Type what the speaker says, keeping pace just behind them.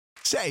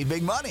Save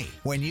big money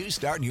when you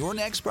start your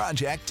next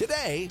project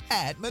today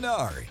at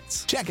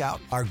Menards. Check out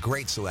our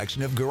great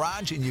selection of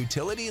garage and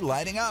utility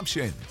lighting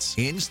options.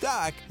 In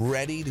stock,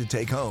 ready to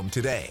take home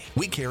today.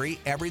 We carry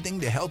everything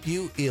to help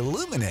you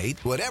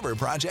illuminate whatever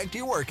project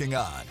you're working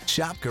on.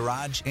 Shop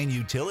garage and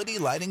utility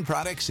lighting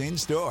products in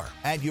store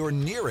at your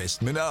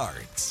nearest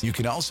Menards. You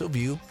can also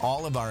view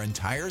all of our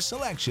entire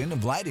selection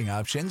of lighting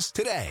options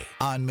today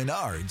on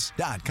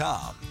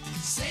Menards.com.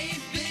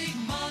 Save big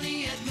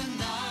money at Menards.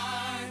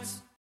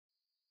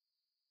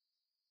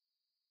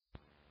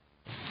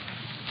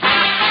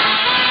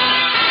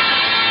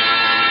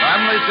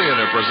 Family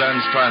Theater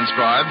presents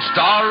transcribed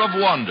Star of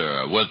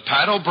Wonder with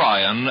Pat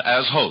O'Brien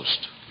as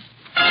host.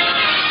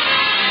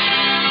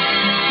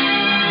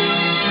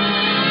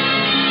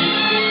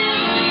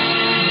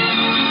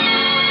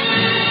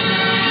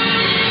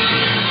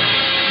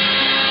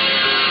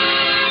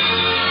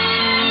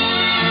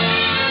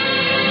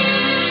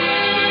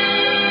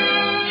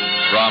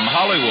 From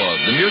Hollywood,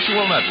 the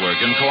Mutual Network,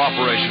 in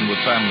cooperation with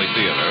Family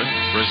Theater,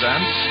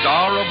 presents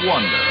Star of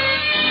Wonder.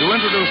 To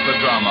introduce the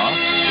drama,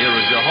 here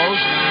is your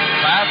host,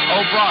 Pat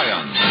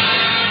O'Brien.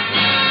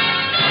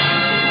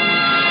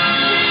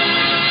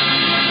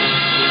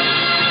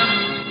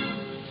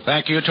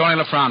 Thank you,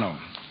 Tony Lafrano.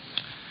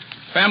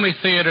 Family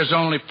Theater's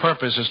only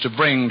purpose is to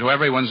bring to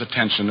everyone's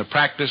attention a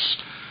practice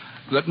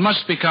that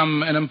must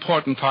become an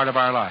important part of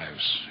our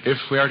lives. If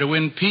we are to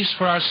win peace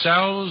for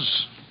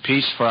ourselves,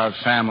 peace for our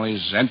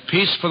families, and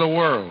peace for the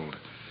world,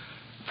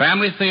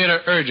 Family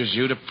Theater urges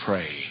you to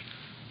pray.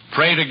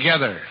 Pray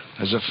together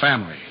as a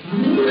family.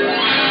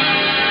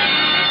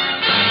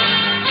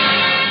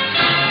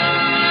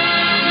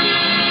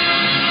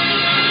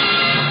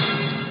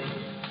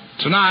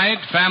 Tonight,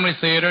 Family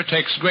Theater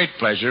takes great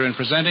pleasure in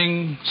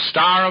presenting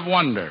Star of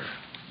Wonder,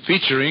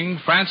 featuring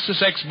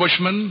Francis X.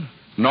 Bushman,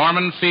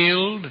 Norman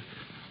Field,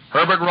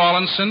 Herbert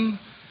Rawlinson,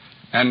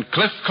 and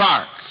Cliff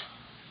Clark,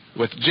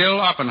 with Jill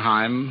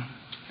Oppenheim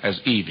as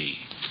Evie.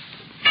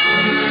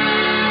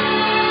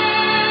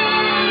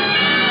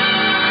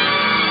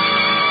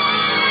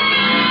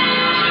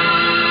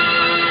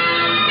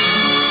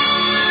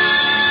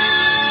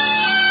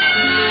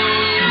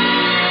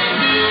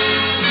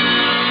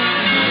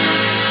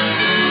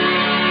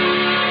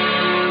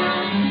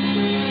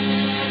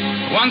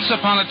 Once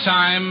upon a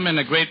time, in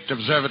a great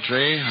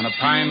observatory on a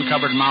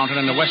pine-covered mountain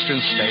in the western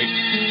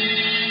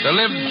state, there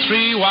lived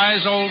three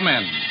wise old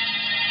men.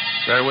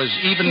 There was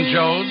Eben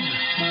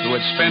Jode, who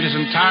had spent his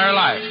entire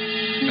life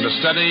in the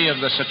study of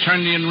the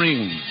Saturnian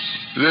rings.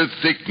 The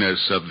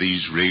thickness of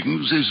these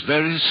rings is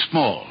very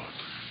small,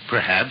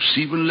 perhaps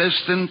even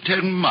less than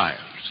 10 miles.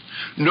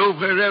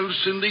 Nowhere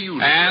else in the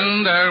universe.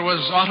 And there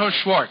was Otto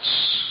Schwartz,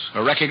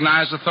 a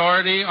recognized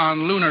authority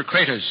on lunar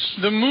craters.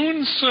 The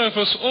moon's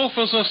surface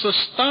offers us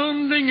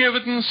astounding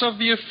evidence of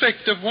the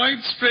effect of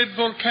widespread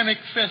volcanic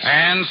festivals.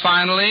 And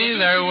finally,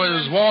 there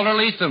was Walter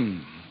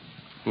Leatham,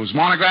 whose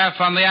monograph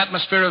on the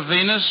atmosphere of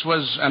Venus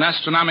was an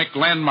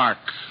astronomical landmark.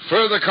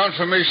 Further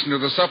confirmation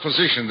of the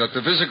supposition that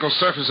the physical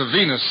surface of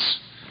Venus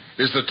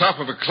is the top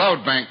of a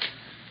cloud bank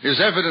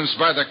is evidenced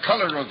by the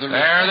color of the...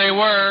 There they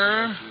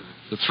were,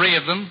 the three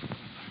of them,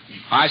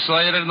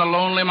 isolated in the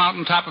lonely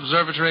mountaintop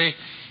observatory,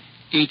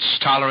 each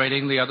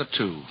tolerating the other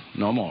two,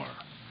 no more.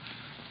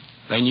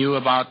 They knew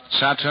about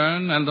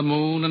Saturn and the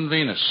moon and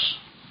Venus,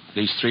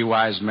 these three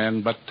wise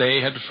men, but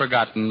they had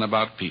forgotten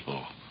about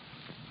people,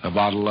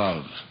 about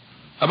love,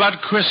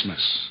 about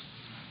Christmas.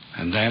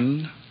 And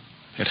then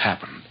it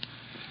happened.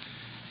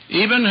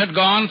 Eben had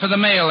gone for the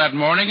mail that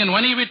morning, and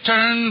when he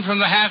returned from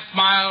the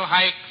half-mile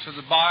hike to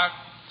the box...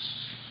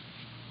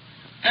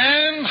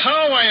 And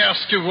how, I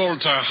ask you,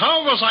 Walter,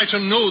 how was I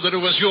to know that it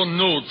was your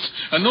notes,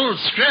 an old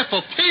scrap of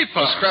paper?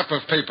 A scrap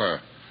of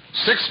paper.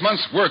 6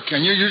 months' work,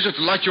 and you use it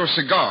to light your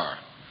cigar.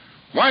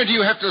 Why do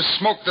you have to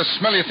smoke the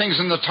smelly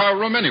things in the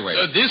tower room anyway?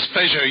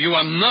 Displeasure, you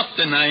are not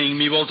denying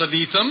me, Walter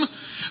Leatham.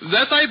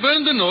 That I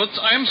burned the notes,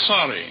 I am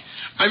sorry.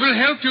 I will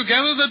help you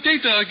gather the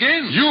data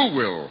again. You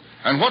will.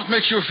 And what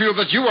makes you feel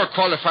that you are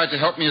qualified to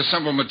help me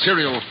assemble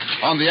material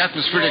on the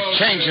atmospheric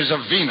changes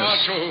of Venus?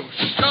 Otto,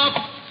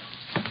 stop!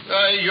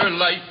 You're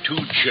like two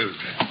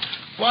children.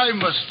 Why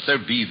must there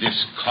be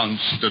this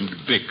constant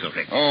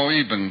bickering? Oh,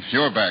 Eben,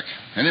 you're back.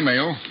 Any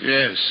mail?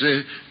 Yes,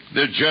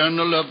 the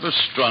Journal of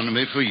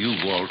Astronomy for you,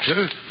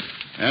 Walter,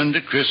 and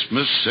a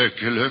Christmas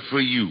circular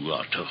for you,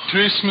 Otto.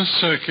 Christmas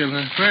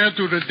circular. Where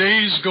do the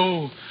days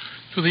go?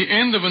 To the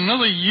end of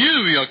another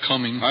year we are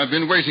coming. I've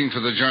been waiting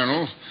for the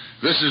journal.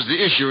 This is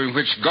the issue in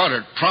which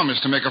Goddard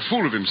promised to make a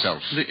fool of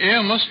himself. The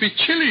air must be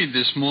chilly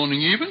this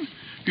morning, Eben.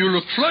 You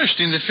look flushed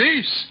in the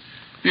face.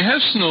 We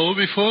have snow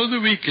before the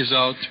week is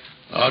out.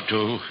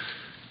 Otto,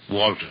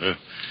 Walter,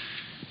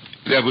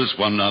 there was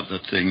one other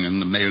thing in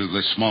the mail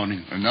this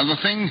morning. Another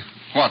thing?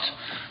 What?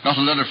 Not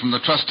a letter from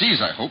the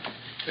trustees, I hope.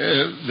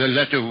 The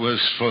letter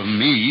was for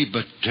me,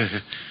 but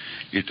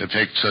it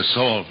affects us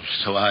all,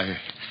 so I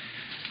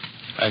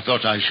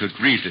thought I should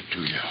read it to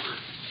you.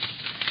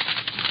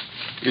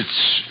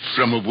 It's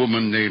from a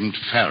woman named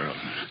Farrell.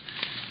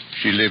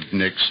 She lived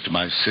next to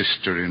my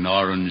sister in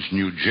Orange,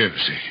 New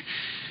Jersey.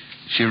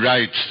 She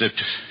writes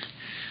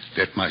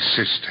that my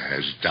sister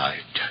has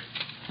died.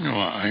 Oh,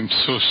 I'm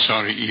so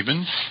sorry,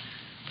 Eben.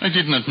 I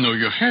did not know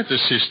you had a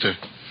sister.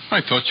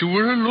 I thought you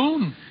were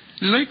alone,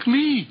 like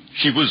me.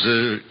 She was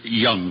a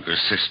younger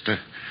sister.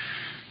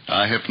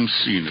 I haven't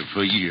seen her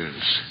for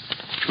years.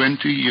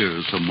 20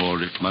 years or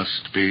more it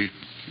must be.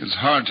 It's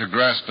hard to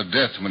grasp a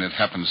death when it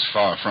happens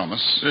far from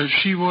us.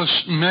 She was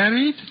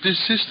married, this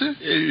sister?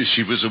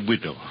 She was a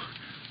widow.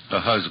 Her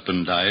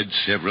husband died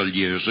several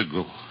years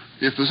ago.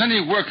 If there's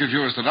any work of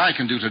yours that I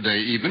can do today,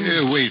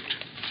 Eben... Wait.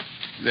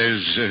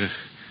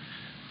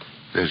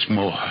 There's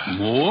more.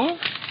 More?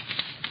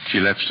 She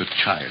left a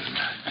child.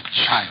 A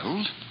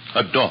child?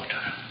 A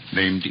daughter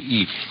named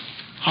Evie.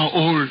 How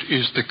old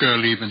is the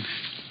girl, Eben?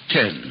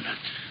 10.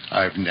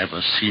 I've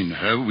never seen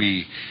her.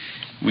 We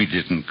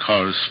didn't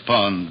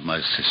correspond, my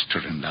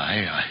sister and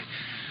I. I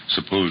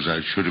suppose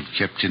I should have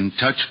kept in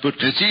touch, but...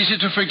 It's easy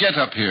to forget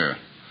up here.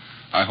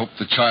 I hope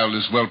the child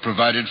is well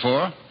provided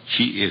for.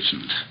 She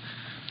isn't.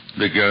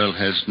 The girl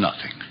has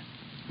nothing.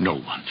 No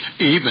one.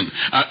 Eben,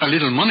 a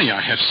little money I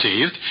have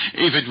saved.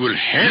 If it will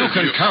help...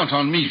 You can count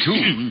on me,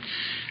 too.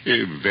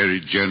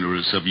 Very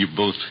generous of you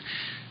both.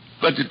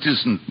 But it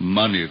isn't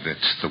money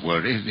that's the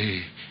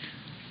worry.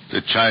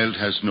 The child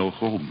has no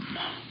home.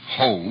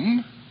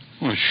 Home?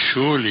 Well,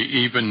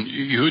 surely, Eben,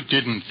 you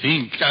didn't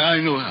think... I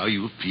know how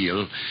you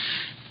feel.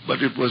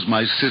 But it was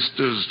my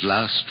sister's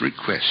last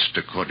request,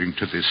 according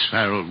to this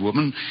Farrell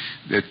woman,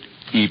 that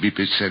Evie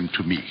be sent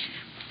to me.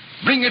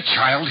 Bring a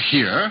child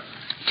here?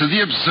 To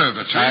the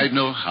observatory? I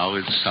know how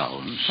it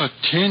sounds. A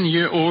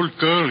 10-year-old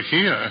girl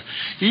here.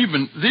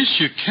 Even this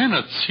you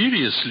cannot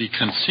seriously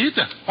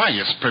consider. Why,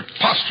 it's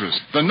preposterous.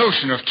 The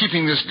notion of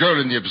keeping this girl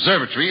in the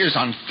observatory is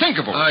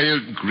unthinkable. I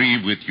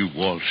agree with you,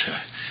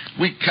 Walter.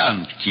 We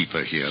can't keep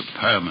her here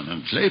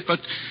permanently, but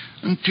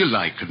until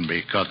I can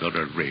make other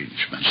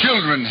arrangements.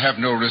 Children have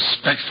no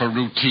respect for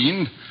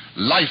routine.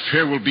 Life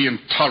here will be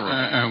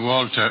intolerable.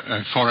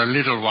 Walter, for a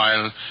little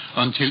while,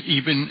 until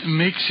Eben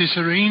makes his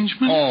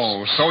arrangements?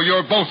 Oh, so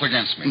you're both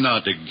against me.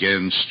 Not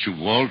against you,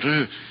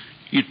 Walter.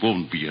 It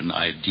won't be an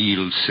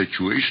ideal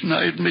situation,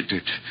 I admit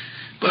it.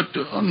 But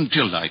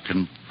until I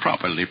can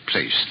properly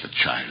place the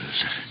child.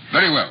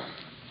 Very well.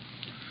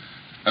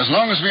 As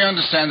long as we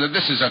understand that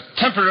this is a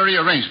temporary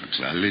arrangement.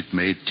 Well, it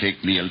may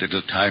take me a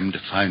little time to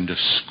find a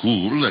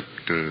school that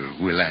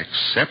will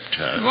accept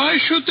her. Why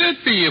should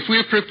that be if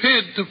we're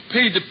prepared to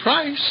pay the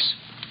price?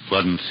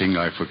 One thing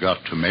I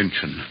forgot to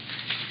mention.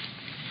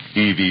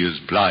 Evie is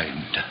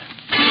blind.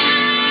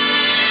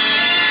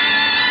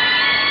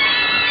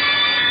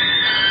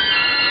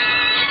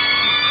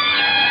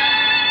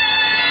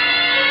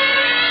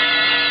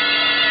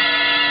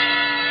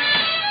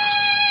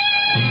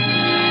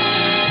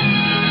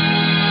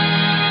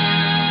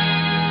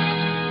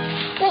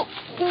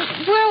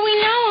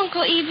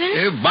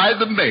 By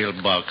the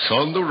mailbox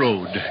on the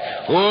road.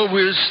 Oh,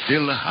 we're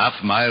still a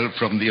half-mile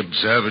from the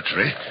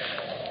observatory.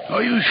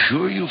 Are you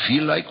sure you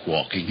feel like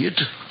walking it?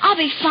 I'll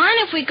be fine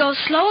if we go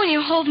slow and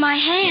you hold my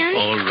hand.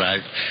 All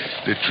right.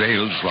 The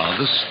trail's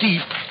rather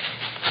steep.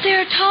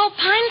 There are tall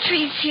pine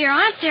trees here,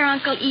 aren't there,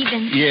 Uncle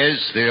Eben? Yes,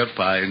 they're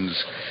pines.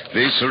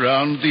 They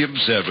surround the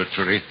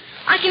observatory.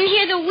 I can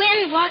hear the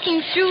wind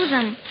walking through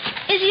them.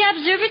 Is the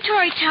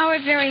observatory tower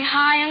very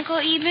high, Uncle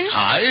Eben?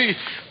 High?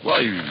 Why,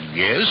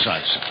 yes,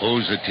 I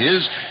suppose it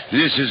is.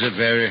 This is a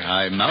very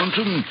high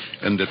mountain,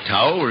 and the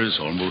tower is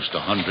almost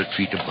 100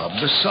 feet above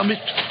the summit.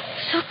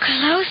 So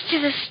close to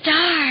the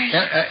stars.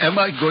 Am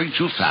I going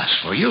too fast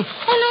for you?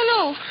 Oh,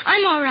 no.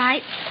 I'm all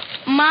right.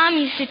 Mom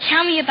used to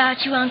tell me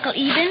about you, Uncle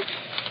Eben.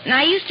 And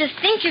I used to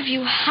think of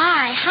you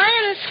high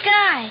in the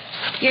sky.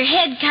 Your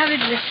head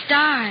covered with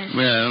stars.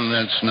 Well,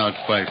 that's not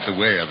quite the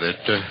way of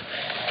it.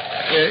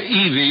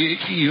 Evie,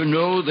 you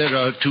know there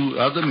are 2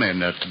 other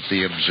men at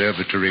the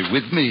observatory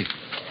with me.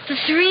 The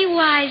 3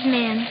 wise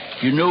men.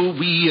 You know,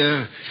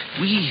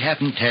 we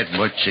haven't had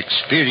much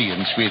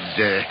experience with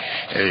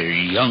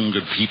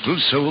younger people,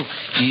 so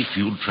if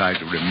you'll try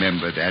to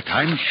remember that,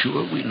 I'm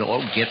sure we'll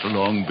all get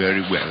along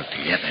very well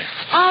together.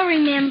 I'll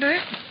remember.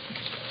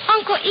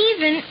 Uncle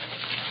Eben,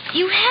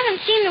 you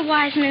haven't seen the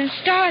wise men's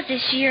stars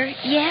this year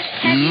yet,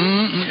 have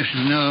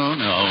you? No,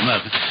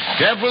 not.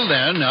 Careful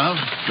there now.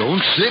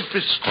 Don't slip.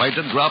 It's quite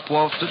a drop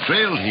off the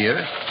trail here.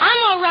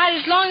 I'm all right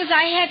as long as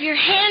I have your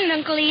hand,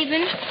 Uncle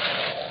Eben.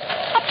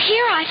 Up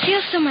here, I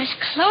feel so much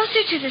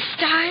closer to the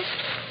stars.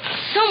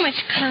 So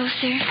much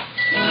closer.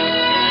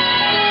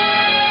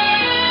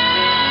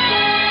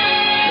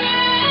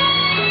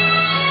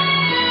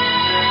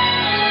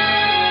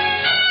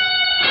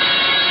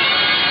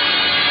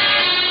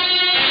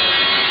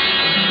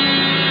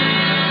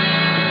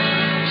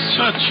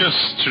 Such a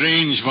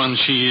strange one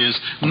she is.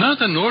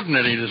 Not an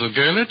ordinary little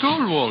girl at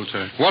all,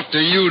 Walter. What do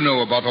you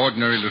know about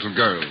ordinary little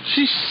girls?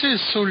 She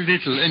says so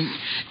little, and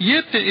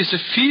yet there is a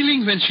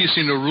feeling when she's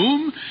in a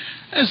room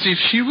as if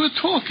she were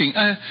talking,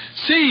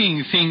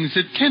 saying things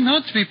that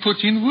cannot be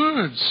put in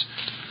words.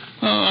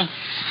 Oh,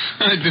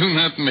 I do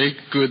not make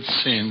good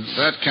sense.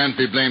 That can't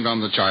be blamed on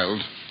the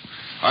child.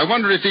 I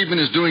wonder if Eben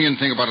is doing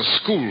anything about a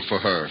school for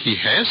her. He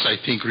has, I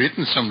think,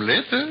 written some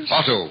letters.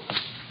 Otto,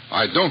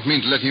 I don't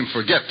mean to let him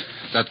forget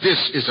that this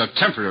is a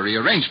temporary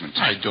arrangement.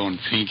 I don't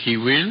think he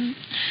will.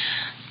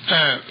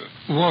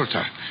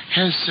 Walter,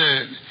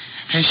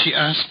 has she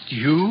asked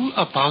you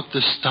about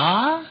the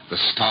star? The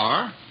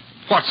star?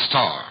 What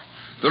star?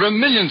 There are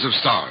millions of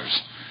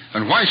stars.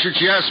 And why should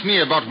she ask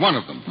me about one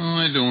of them? Oh,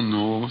 I don't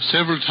know.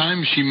 Several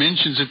times she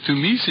mentions it to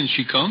me since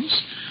she comes.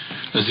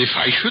 As if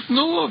I should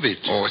know of it.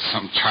 Oh, it's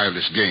some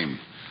childish game.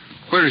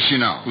 Where is she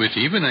now? With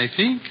Eben, I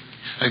think.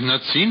 I've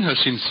not seen her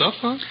since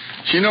supper.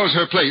 She knows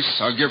her place.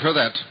 I'll give her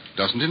that.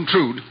 Doesn't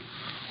intrude.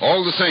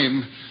 All the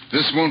same,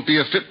 this won't be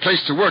a fit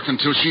place to work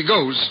until she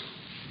goes.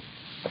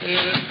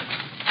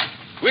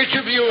 Which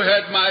of you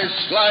had my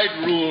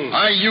slide rule?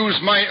 I use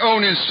my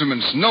own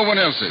instruments, no one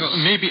else's.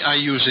 Maybe I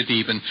use it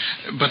even.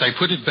 But I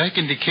put it back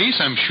in the case,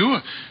 I'm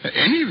sure.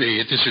 Anyway,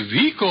 it is a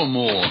week or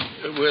more.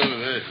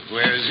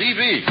 Where's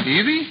Evie?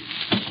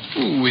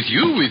 Evie? With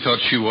you, we thought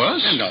she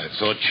was. And I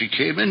thought she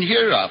came in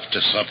here after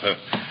supper.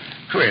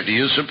 Where do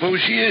you suppose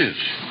she is?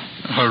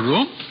 Her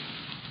room?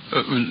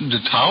 The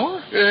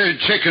tower?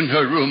 Check in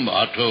her room,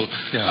 Otto.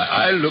 Yeah.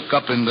 I'll look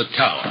up in the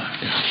tower.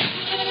 Yeah.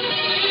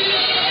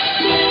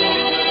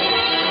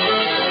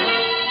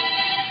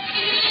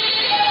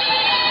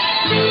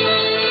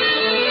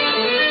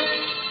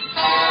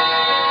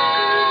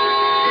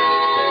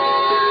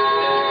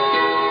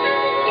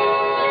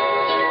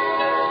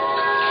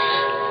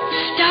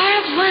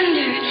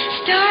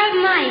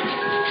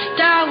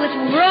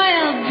 With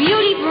royal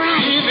beauty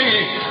bright.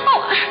 Evie!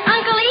 Oh,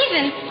 Uncle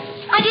Eben,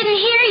 I didn't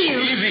hear you.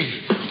 Evie,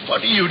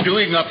 what are you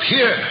doing up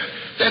here?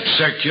 That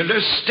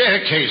circular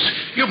staircase.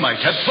 You might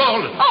have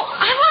fallen. Oh,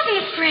 I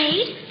wasn't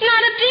afraid.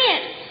 Not a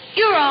bit.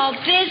 You're all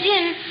busy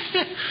and...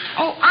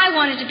 Oh, I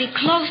wanted to be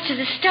close to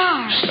the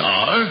star.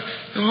 Star?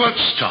 What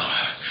star?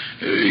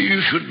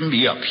 You shouldn't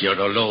be up here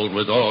alone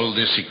with all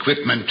this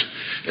equipment.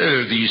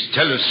 These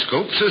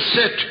telescopes are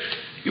set.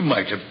 You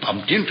might have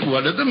bumped into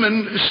one of them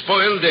and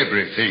spoiled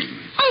everything.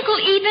 Uncle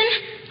Eben,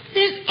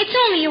 it's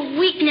only a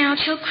week now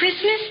till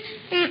Christmas.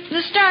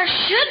 The star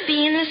should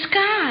be in the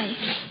sky.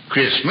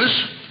 Christmas?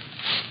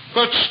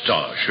 What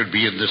star should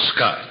be in the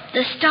sky?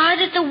 The star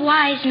that the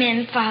wise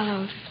men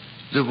followed.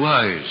 The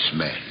wise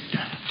men?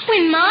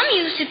 When Mom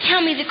used to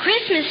tell me the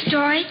Christmas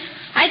story,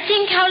 I'd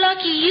think how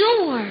lucky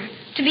you were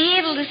to be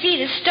able to see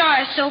the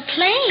stars so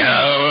plain.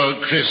 Our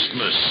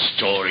Christmas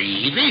story,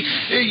 Evie.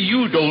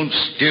 You don't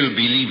still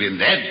believe in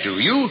that, do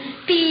you?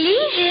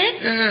 Believe it?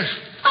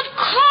 Of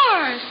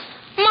course.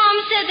 Mom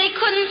said they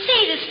couldn't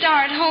see the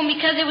star at home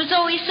because there was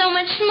always so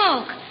much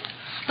smoke.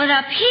 But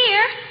up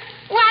here,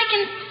 well, I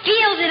can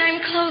feel that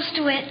I'm close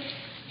to it.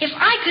 If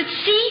I could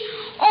see,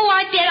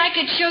 I bet I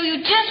could show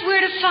you just where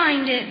to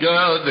find it.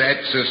 Oh,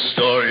 that's a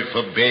story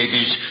for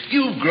babies.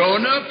 You've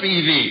grown up,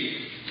 Evie.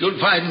 You'll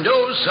find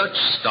no such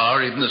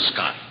star in the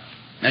sky.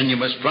 And you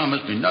must promise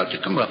me not to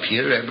come up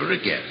here ever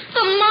again.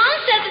 But Mom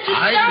said that the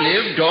stars... I've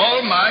lived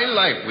all my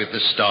life with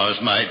the stars,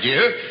 my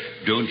dear.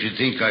 Don't you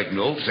think I'd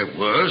know if there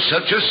were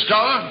such a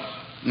star?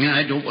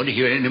 I don't want to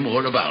hear any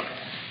more about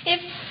it.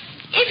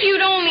 If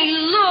you'd only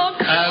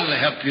look... I'll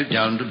help you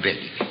down to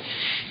bed.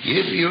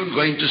 If you're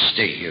going to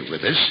stay here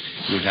with us,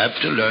 you'll have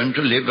to learn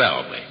to live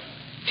our way.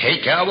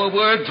 Take our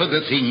word for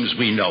the things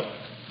we know.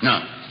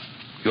 Now...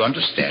 You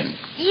understand?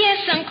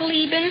 Yes, Uncle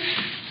Eben.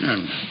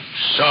 I'm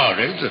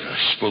sorry that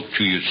I spoke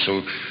to you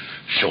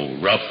so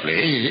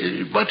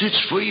roughly, but it's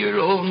for your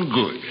own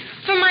good.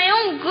 For my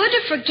own good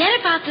to forget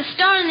about the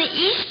star in the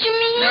east, you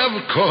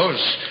mean? Of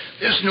course.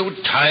 There's no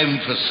time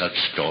for such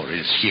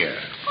stories here.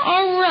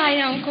 All right,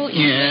 Uncle Eben.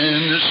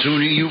 And the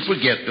sooner you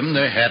forget them,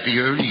 the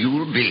happier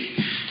you'll be.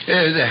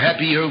 The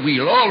happier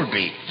we'll all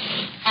be.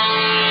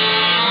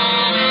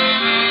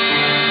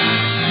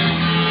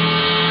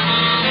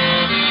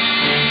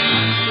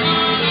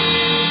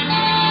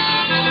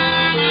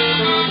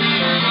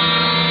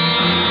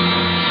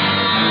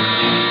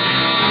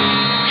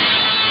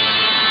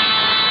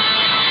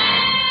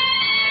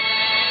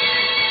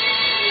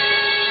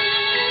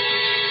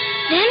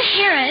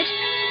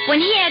 When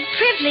he had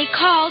privily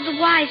called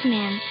the wise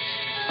men,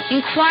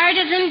 inquired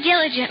of them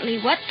diligently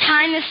what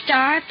time the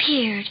star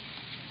appeared.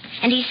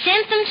 And he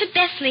sent them to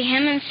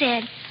Bethlehem and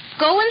said,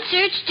 Go and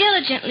search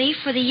diligently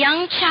for the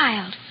young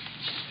child.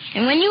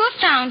 And when you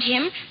have found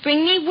him,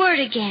 bring me word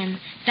again,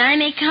 that I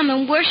may come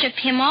and worship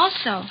him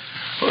also.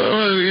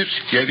 Oh,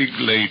 it's getting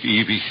late,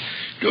 Evie.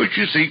 Don't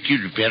you think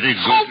you'd better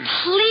go... Oh,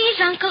 please,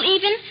 Uncle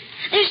Eben.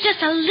 There's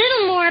just a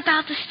little more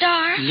about the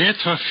star. Let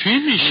her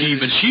finish,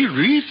 Eben. She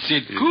reads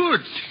it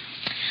good.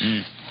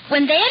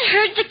 When they had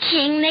heard the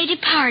king, they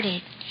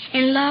departed.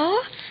 And lo,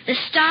 the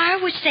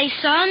star which they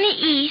saw in the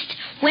east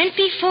went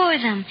before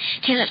them,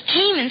 till it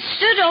came and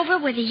stood over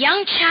where the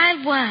young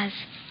child was.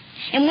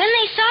 And when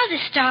they saw the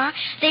star,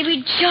 they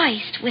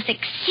rejoiced with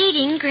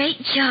exceeding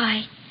great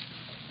joy.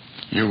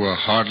 You were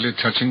hardly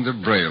touching the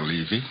braille,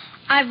 Evie.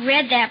 I've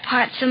read that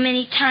part so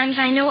many times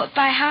I know it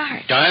by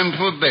heart. Time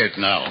for bed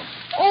now.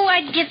 Oh,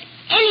 I'd give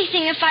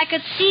anything if I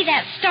could see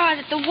that star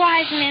that the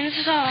wise men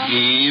saw.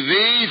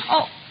 Evie?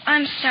 Oh,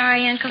 I'm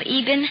sorry, Uncle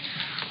Eben.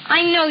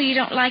 I know you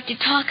don't like to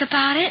talk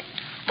about it,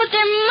 but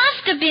there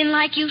must have been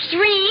like you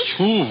three.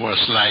 Who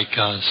was like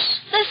us?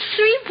 The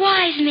three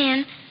wise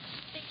men.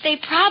 They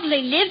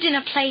probably lived in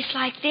a place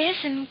like this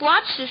and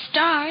watched the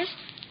stars,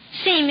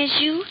 same as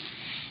you.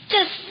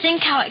 Just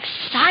think how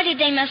excited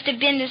they must have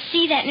been to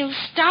see that new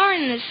star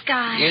in the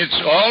sky. It's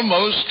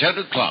almost 10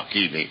 o'clock,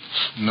 Evie.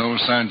 No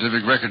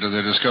scientific record of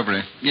their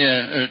discovery.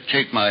 Yeah,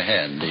 take my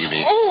hand,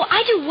 Evie. Oh,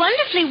 I do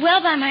wonderfully well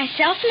by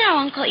myself now,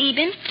 Uncle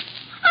Eben.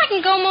 I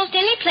can go most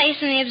any place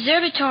in the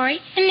observatory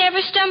and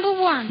never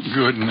stumble once.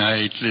 Good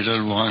night,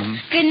 little one.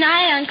 Good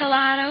night, Uncle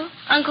Otto,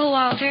 Uncle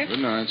Walter. Good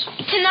night.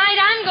 Tonight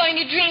I'm going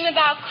to dream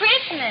about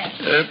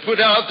Christmas. Put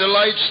out the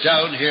lights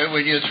down here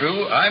when you're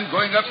through. I'm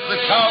going up the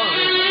tower.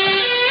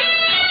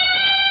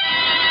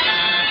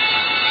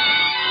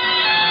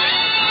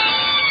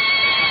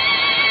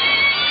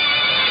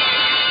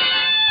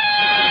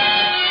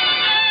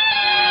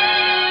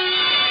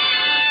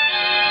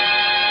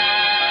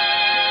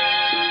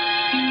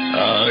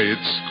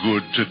 It's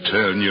good to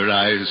turn your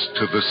eyes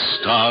to the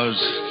stars.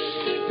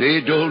 They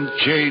don't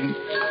change.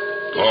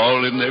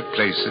 All in their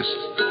places,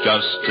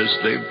 just as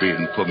they've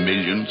been for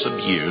millions of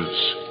years.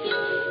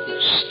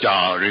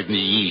 Star in the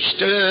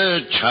east,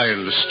 a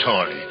child's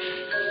story.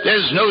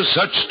 There's no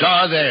such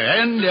star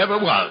there, and never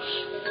was.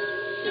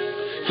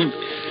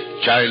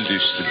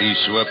 Childish to be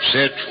so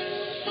upset.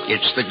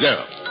 It's the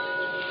girl.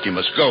 She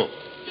must go.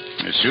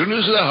 As soon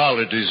as the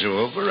holidays are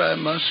over, I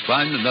must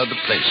find another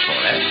place for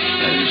her.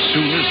 As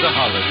soon as the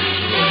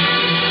holidays are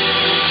over.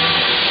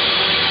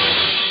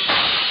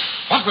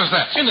 What was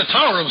that? In the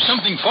tower of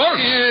something false.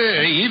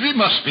 Yeah, Evie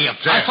must be up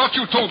there. I thought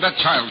you told that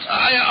child.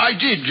 I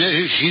did.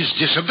 She's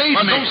disobeyed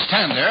Well, me. don't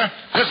stand there.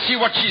 Let's see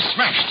what she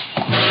smashed.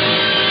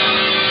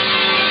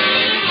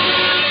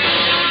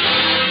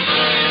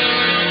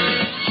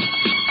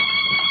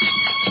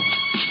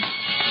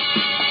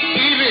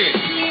 Evie,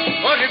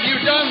 what have you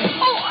done?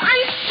 Oh,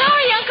 I'm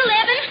sorry, Uncle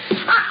Eben.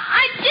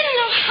 I didn't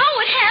know how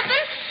it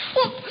happened.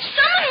 Well,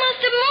 someone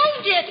must have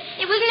moved it.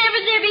 It was never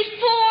there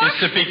before.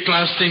 It's a big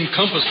glass-stained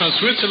compass from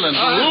Switzerland.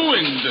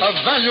 Ruined. A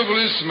valuable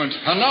instrument.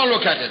 And now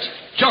look at it.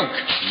 Junk.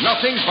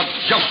 Nothing but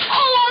junk.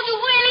 Oh, I'll do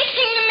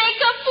anything to make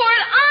up for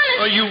it, honest.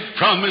 Oh, you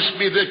promised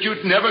me that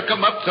you'd never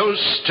come up those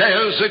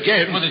stairs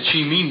again. What did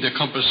she mean the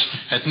compass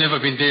had never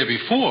been there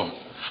before?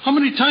 How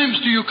many times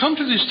do you come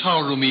to this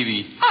tower room,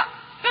 Evie?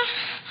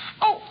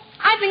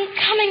 I've been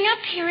coming up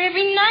here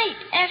every night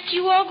after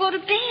you all go to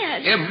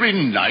bed. Every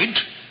night?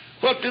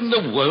 What in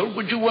the world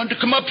would you want to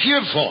come up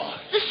here for?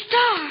 The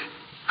star.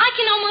 I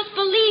can almost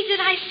believe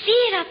that I see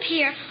it up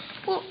here.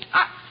 Well,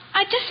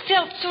 I just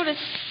felt sort of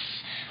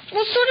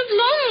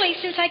lonely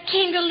since I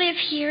came to live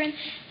here, and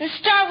the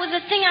star was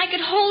a thing I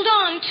could hold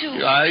on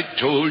to. I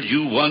told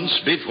you once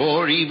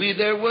before, Evie,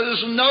 there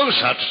was no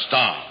such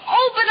star.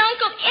 Oh, but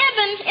Uncle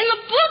Eben, in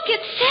the book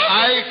it says...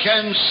 I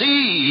can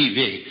see,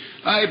 Evie.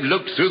 I've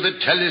looked through the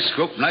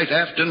telescope night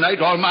after night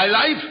all my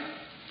life,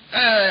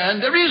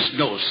 and there is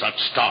no such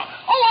star.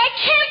 Oh, I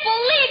can't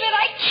believe it.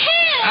 I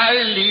can't. I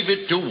leave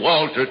it to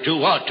Walter, to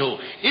Otto.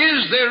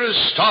 Is there a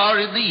star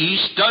in the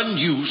east, a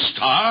new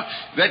star,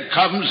 that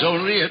comes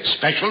only at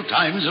special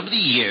times of the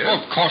year?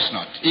 Of course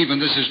not. Even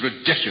this is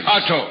ridiculous.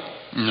 Otto.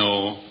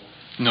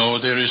 No,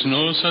 there is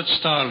no such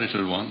star,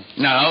 little one.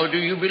 Now, do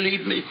you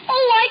believe me?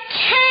 Oh, I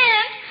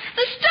can't.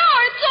 The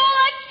star, it's all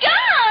I've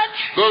got.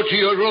 Go to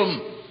your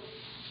room.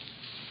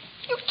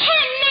 You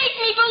can't make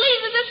me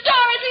believe that the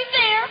star isn't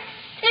there.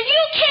 If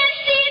you can't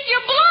see it,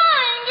 you're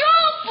blind. You're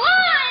all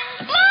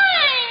blind.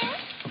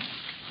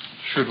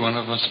 Should one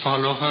of us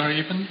follow her,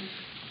 even?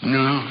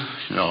 No.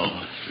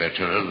 Let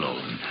her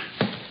alone.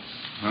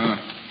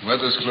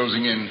 Weather's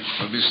closing in.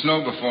 There'll be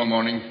snow before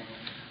morning.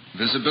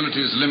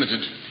 Visibility is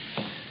limited.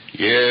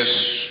 Yes,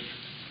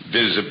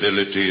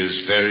 visibility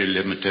is very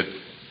limited.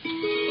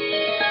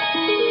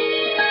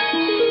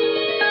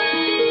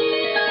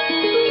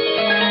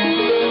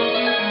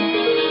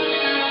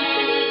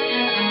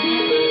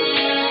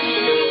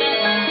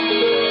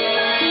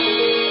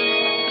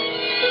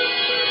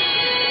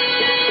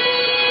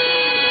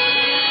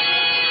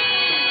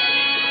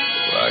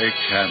 Why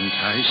can't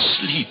I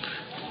sleep?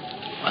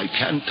 Why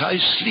can't I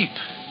sleep?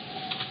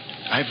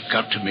 I've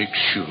got to make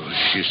sure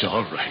she's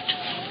all right.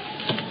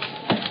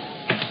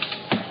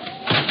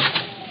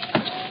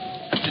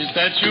 Is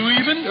that you,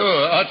 even?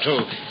 Oh,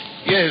 Otto.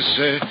 Yes,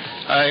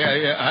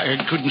 I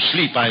couldn't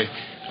sleep.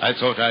 I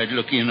thought I'd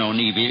look in on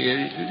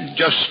Evie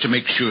just to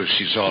make sure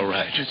she's all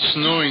right. It's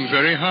snowing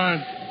very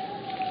hard.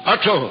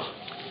 Otto,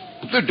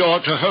 the door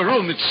to her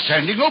room, it's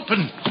standing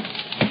open.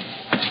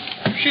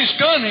 She's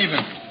gone,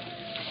 even.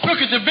 Look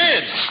at the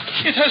bed.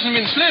 It hasn't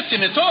been slept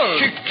in at all.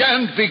 She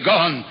can't be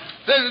gone.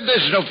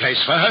 There's no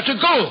place for her to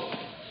go.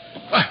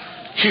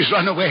 She's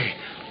run away.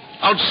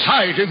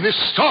 Outside in this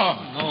storm.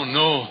 Oh,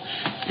 no.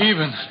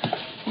 Even,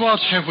 what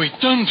have we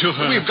done to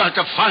her? We've got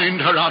to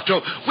find her,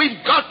 Otto. We've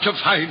got to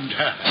find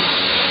her.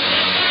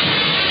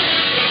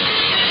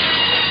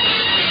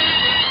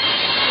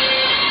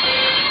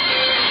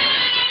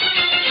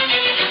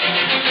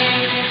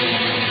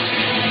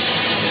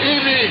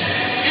 Evie!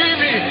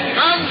 Evie!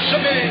 Answer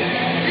me!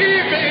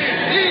 Evie!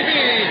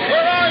 Evie!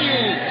 Where are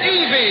you?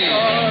 Evie!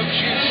 Oh,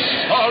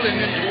 she's fallen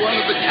into one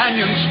of the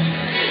canyons.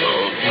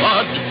 Oh,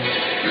 God,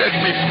 let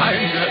me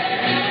find her.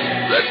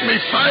 Let me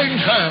find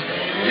her.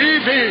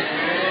 Evie!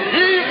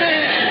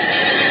 Evie!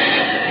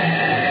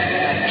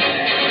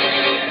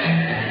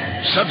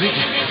 Something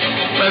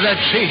by that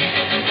tree.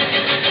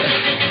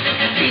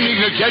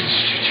 Leaning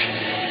against it.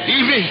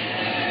 Evie!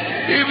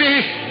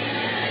 Evie!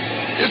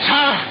 It's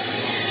her!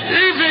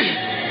 Evie!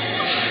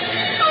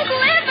 Uncle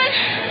Eben!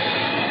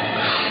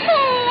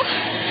 Cold.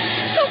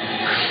 So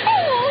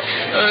cold.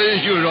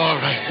 You're all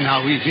right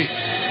now, Evie.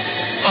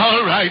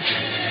 All right.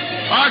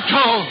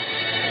 Otto!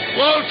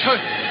 Walter!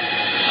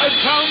 I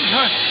found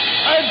her!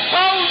 I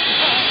found her!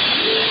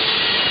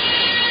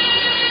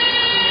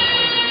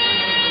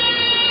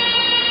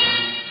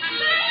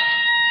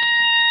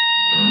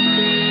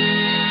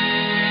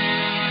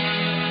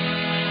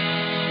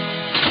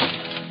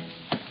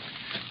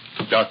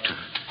 Doctor,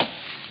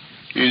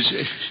 is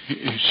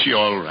she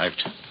all right?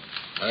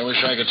 I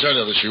wish I could tell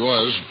you that she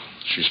was.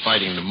 She's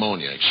fighting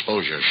pneumonia,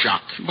 exposure,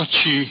 shock. But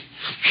she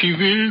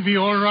will be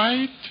all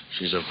right?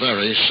 She's a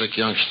very sick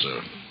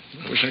youngster.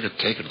 I wish I could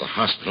take her to the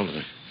hospital,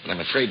 but I'm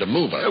afraid to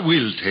move her.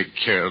 We'll take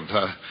care of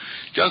her.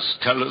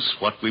 Just tell us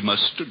what we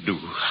must do.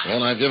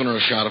 Well, I've given her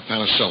a shot of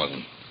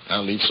penicillin.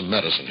 I'll leave some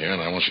medicine here,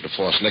 and I want you to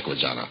force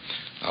liquids on her.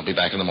 I'll be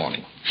back in the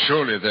morning.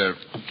 Surely there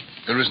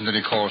isn't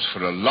any cause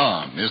for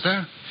alarm, is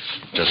there?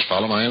 Just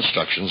follow my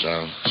instructions.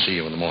 I'll see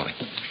you in the morning.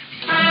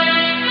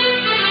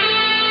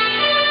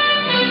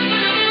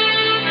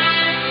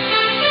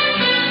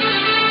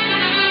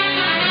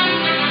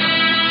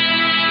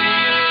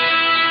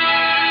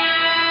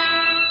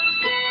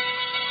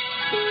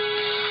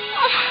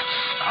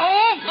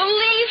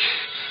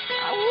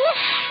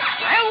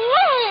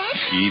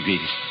 Evie,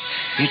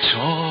 it's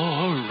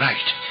all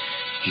right.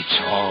 It's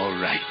all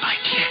right, my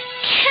dear.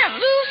 Can't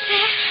lose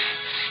it.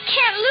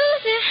 Can't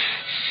lose it.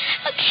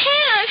 I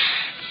can't.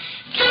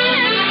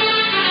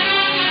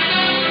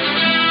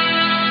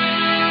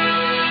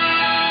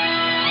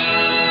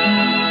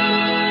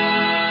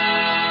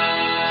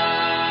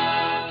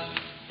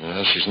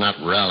 Well, she's not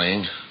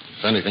rallying.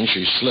 If anything,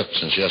 she's slipped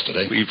since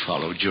yesterday. We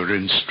followed your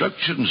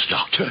instructions,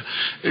 Doctor.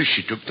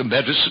 She took the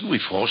medicine, we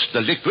forced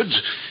the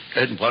liquids,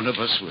 and one of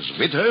us was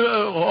with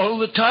her all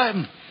the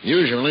time.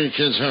 Usually,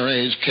 kids her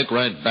age kick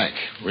right back,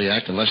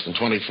 react in less than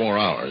 24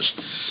 hours.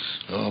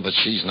 Oh, but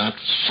she's not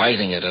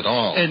fighting it at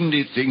all.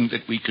 Anything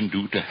that we can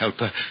do to help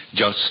her,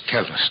 just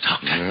tell us,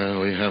 Doctor.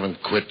 Well, we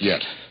haven't quit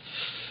yet.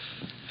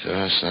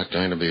 It's not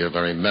going to be a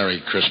very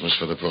Merry Christmas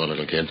for the poor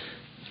little kid.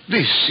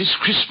 This is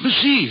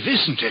Christmas Eve,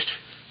 isn't it?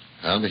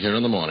 I'll be here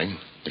in the morning.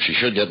 If she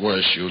should get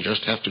worse, you'll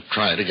just have to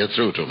try to get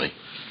through to me.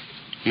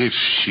 If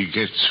she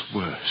gets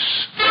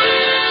worse.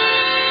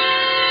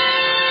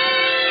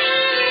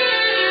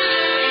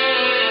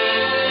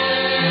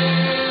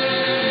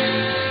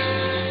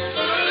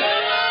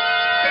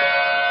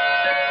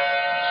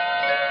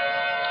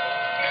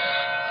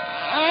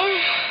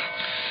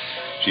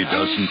 She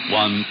doesn't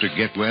want to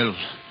get well.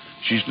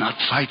 She's not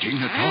fighting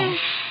at all.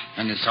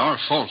 And it's our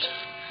fault.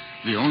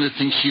 The only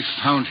thing she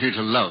found here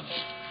to love,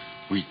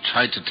 we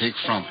tried to take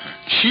from her.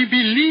 She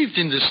believed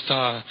in the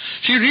star.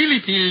 She really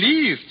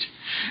believed.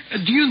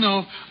 Do you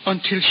know,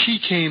 until she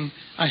came,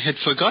 I had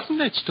forgotten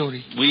that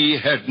story. We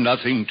had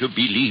nothing to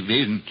believe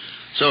in,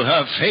 so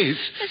her faith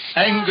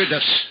angered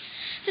us.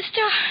 The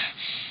star.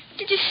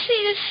 Did you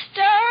see the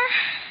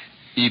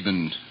star?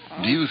 Eben,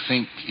 do you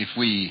think if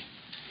we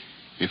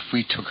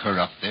took her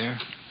up there?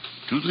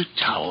 To the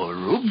tower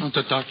room? Oh,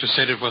 the doctor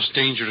said it was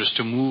dangerous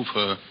to move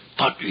her.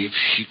 But if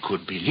she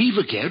could believe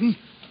again...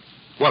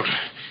 Walter,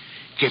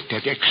 get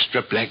that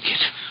extra blanket.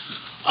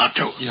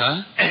 Otto.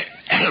 Yeah?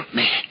 Help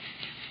me.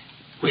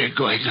 We're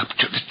going up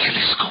to the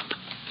telescope.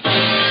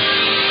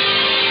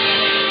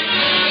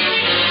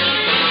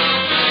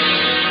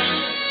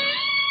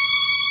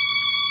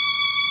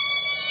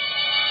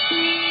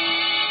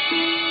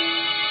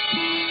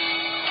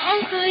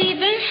 Uncle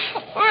Eben,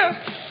 where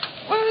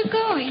are we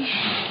going?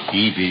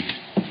 Evie,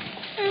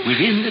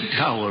 we're in the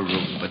tower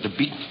room by the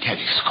big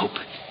telescope.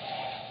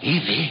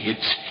 Evie,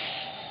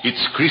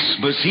 it's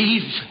Christmas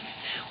Eve.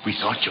 We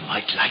thought you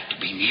might like to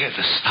be near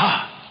the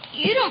star.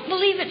 You don't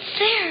believe it's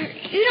there.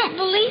 You don't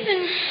believe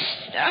in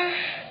star.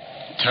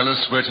 Tell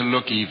us where to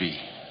look, Evie.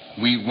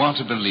 We want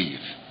to believe.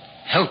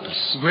 Help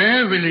us.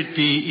 Where will it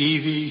be,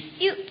 Evie?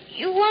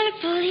 You want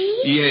to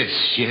believe?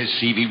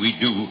 Yes, Evie, we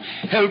do.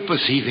 Help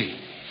us, Evie.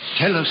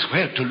 Tell us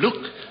where to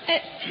look.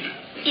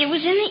 It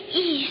was in the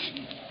east,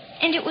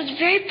 and it was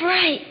very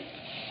bright.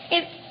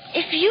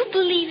 If you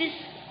believe as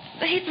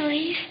they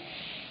believe,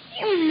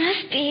 you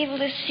must be able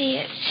to see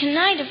it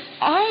tonight of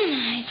all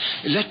nights.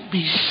 Let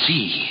me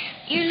see.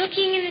 You're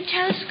looking in the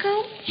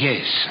telescope?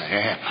 Yes, I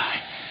am.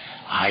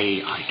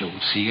 I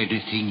don't see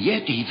anything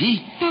yet,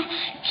 Evie. Well,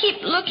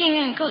 keep looking,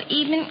 Uncle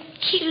Eben.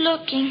 Keep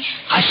looking.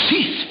 I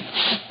see it.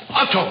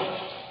 Otto!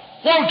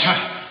 Walter!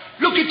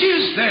 Look, it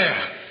is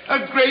there.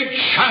 A great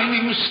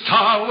shining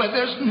star where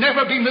there's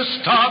never been a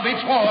star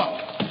before.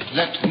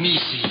 Let me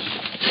see.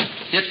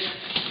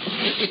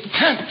 It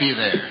can't be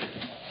there.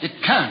 It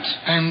can't.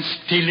 And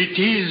still it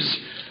is.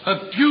 A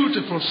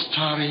beautiful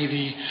star,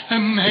 Evie. A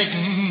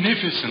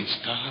magnificent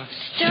star.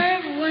 Star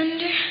of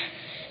wonder,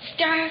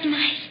 star of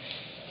might.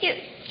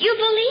 You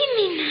believe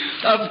me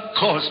now? Of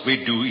course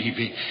we do,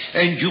 Evie.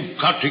 And you've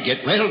got to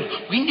get well.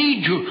 We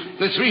need you.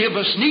 The three of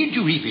us need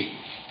you, Evie.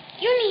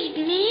 You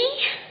need me?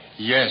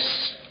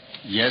 Yes.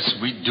 Yes,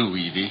 we do,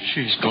 Evie.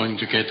 She's going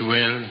to get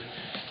well.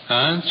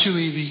 Aren't you,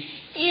 Evie?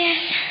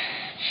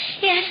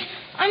 Yes,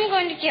 I'm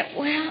going to get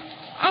well.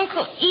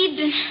 Uncle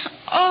Eben.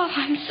 Oh,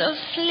 I'm so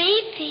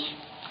sleepy.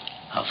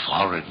 How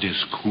far it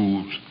is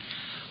cool.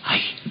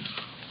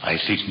 I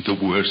think the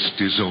worst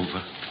is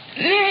over.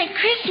 Merry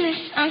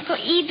Christmas, Uncle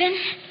Eben,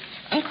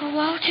 Uncle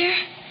Walter,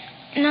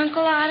 and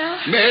Uncle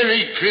Otto.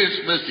 Merry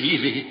Christmas,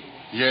 Evie.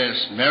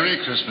 Yes, Merry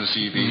Christmas,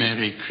 Evie.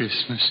 Merry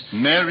Christmas.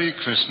 Merry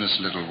Christmas,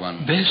 little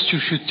one. Best you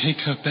should take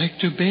her back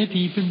to bed,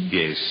 Eben.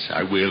 Yes,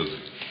 I will.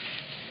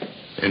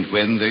 And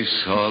when they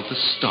saw the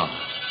star,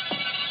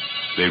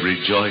 they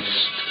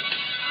rejoiced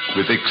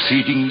with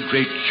exceeding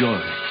great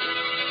joy.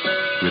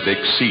 With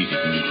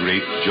exceeding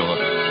great joy.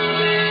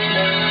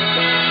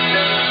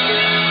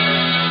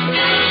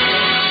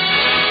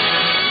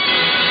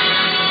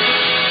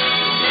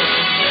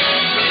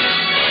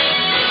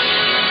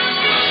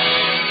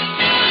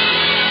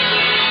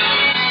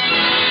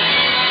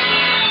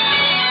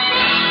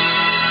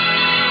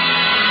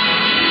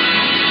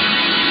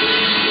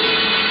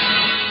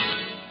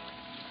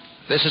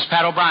 This is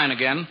Pat O'Brien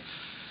again.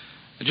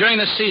 During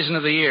this season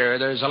of the year,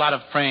 there's a lot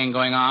of praying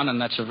going on, and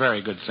that's a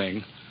very good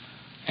thing.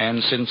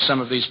 And since some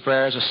of these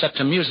prayers are set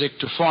to music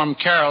to form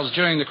carols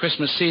during the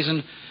Christmas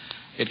season,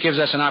 it gives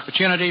us an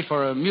opportunity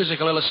for a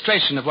musical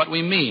illustration of what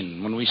we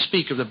mean when we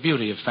speak of the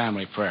beauty of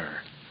family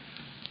prayer.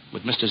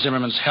 With Mr.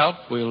 Zimmerman's help,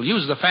 we'll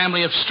use the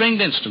family of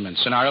stringed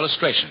instruments in our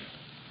illustration.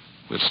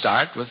 We'll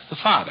start with the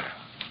father.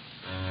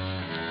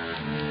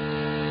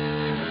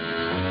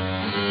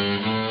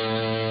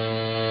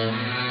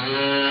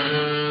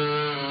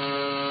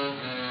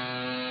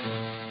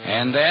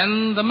 And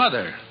then the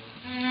mother.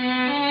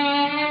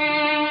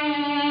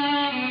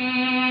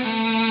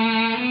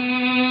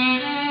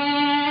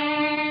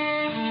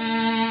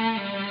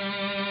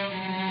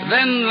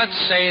 Then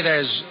let's say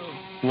there's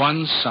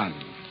one son.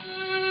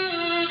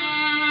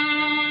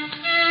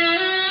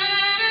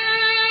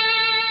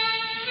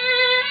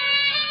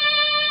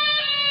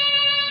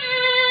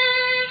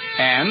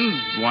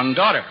 And one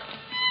daughter.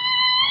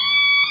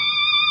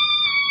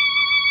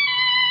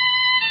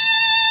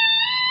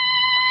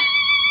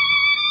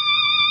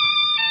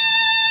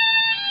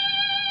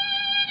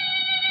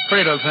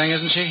 Pretty little thing,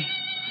 isn't she?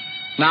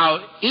 Now,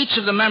 each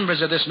of the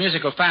members of this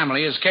musical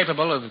family is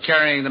capable of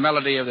carrying the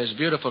melody of this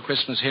beautiful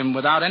Christmas hymn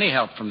without any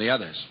help from the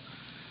others.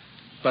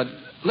 But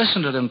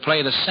listen to them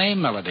play the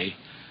same melody,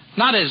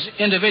 not as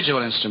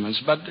individual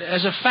instruments, but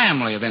as a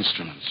family of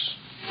instruments.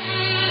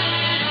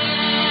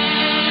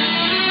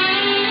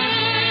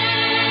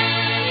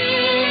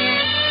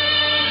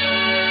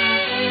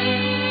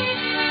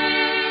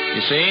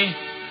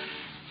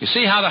 You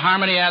see how the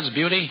harmony adds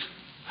beauty?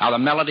 How the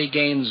melody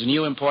gains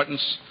new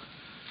importance?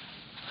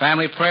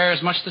 Family prayer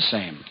is much the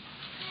same.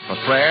 For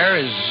prayer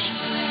is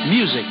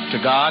music to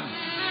God.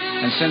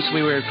 And since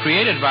we were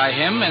created by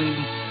Him, and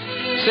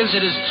since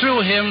it is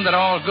through Him that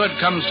all good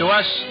comes to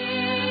us,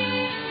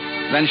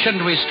 then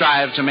shouldn't we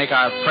strive to make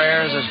our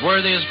prayers as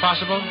worthy as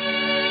possible,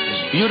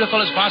 as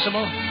beautiful as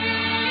possible?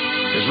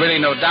 There's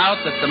really no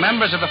doubt that the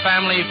members of a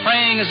family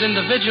praying as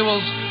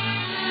individuals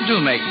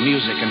do make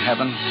music in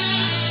heaven.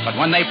 But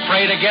when they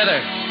pray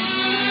together,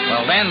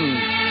 well, then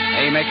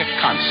they make a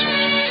concert.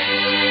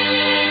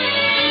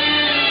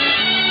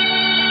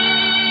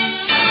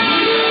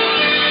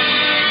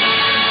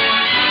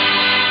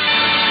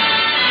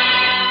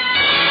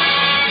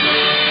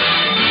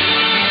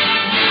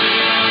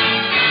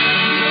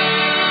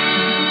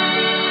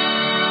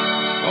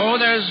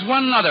 There's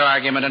one other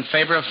argument in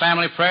favor of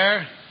family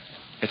prayer.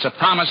 It's a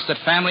promise that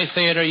Family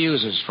Theater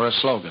uses for a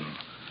slogan.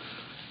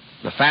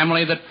 The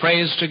family that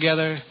prays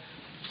together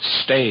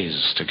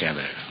stays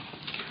together.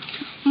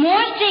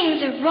 More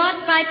things are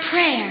wrought by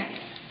prayer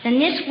than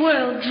this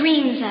world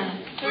dreams of.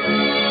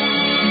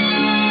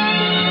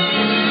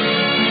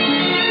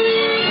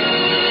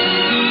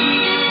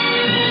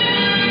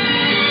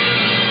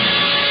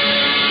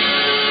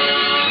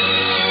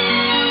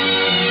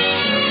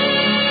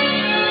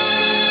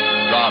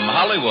 From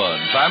Hollywood,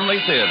 Family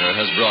Theater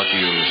has brought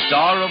you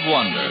Star of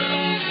Wonder.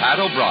 Pat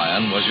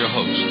O'Brien was your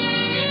host.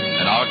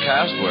 In our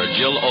cast were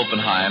Jill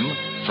Oppenheim,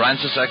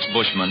 Francis X.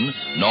 Bushman,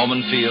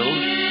 Norman Field,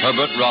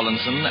 Herbert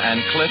Rollinson,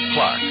 and Cliff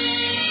Clark.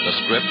 The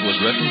script was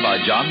written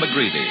by John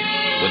McGreevy,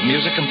 with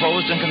music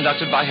composed and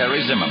conducted by Harry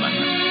Zimmerman,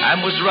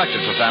 and was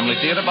directed for Family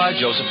Theater by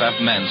Joseph F.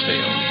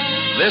 Mansfield.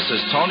 This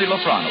is Tony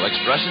Lofrano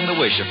expressing the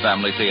wish of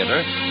Family Theater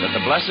that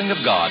the blessing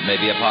of God may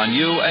be upon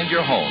you and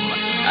your home,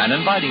 and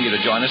inviting you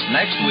to join us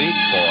next week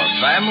for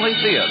Family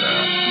Theater.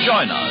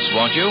 Join us,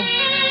 won't you?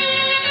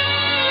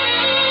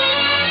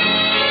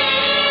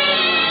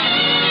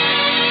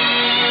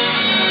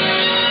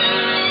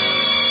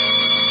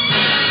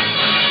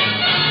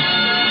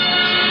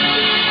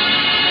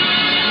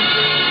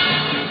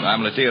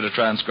 Family Theater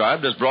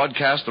Transcribed is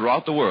broadcast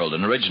throughout the world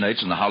and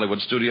originates in the Hollywood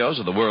studios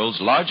of the world's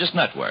largest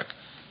network.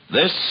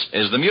 This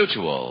is the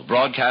Mutual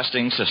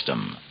Broadcasting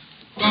System.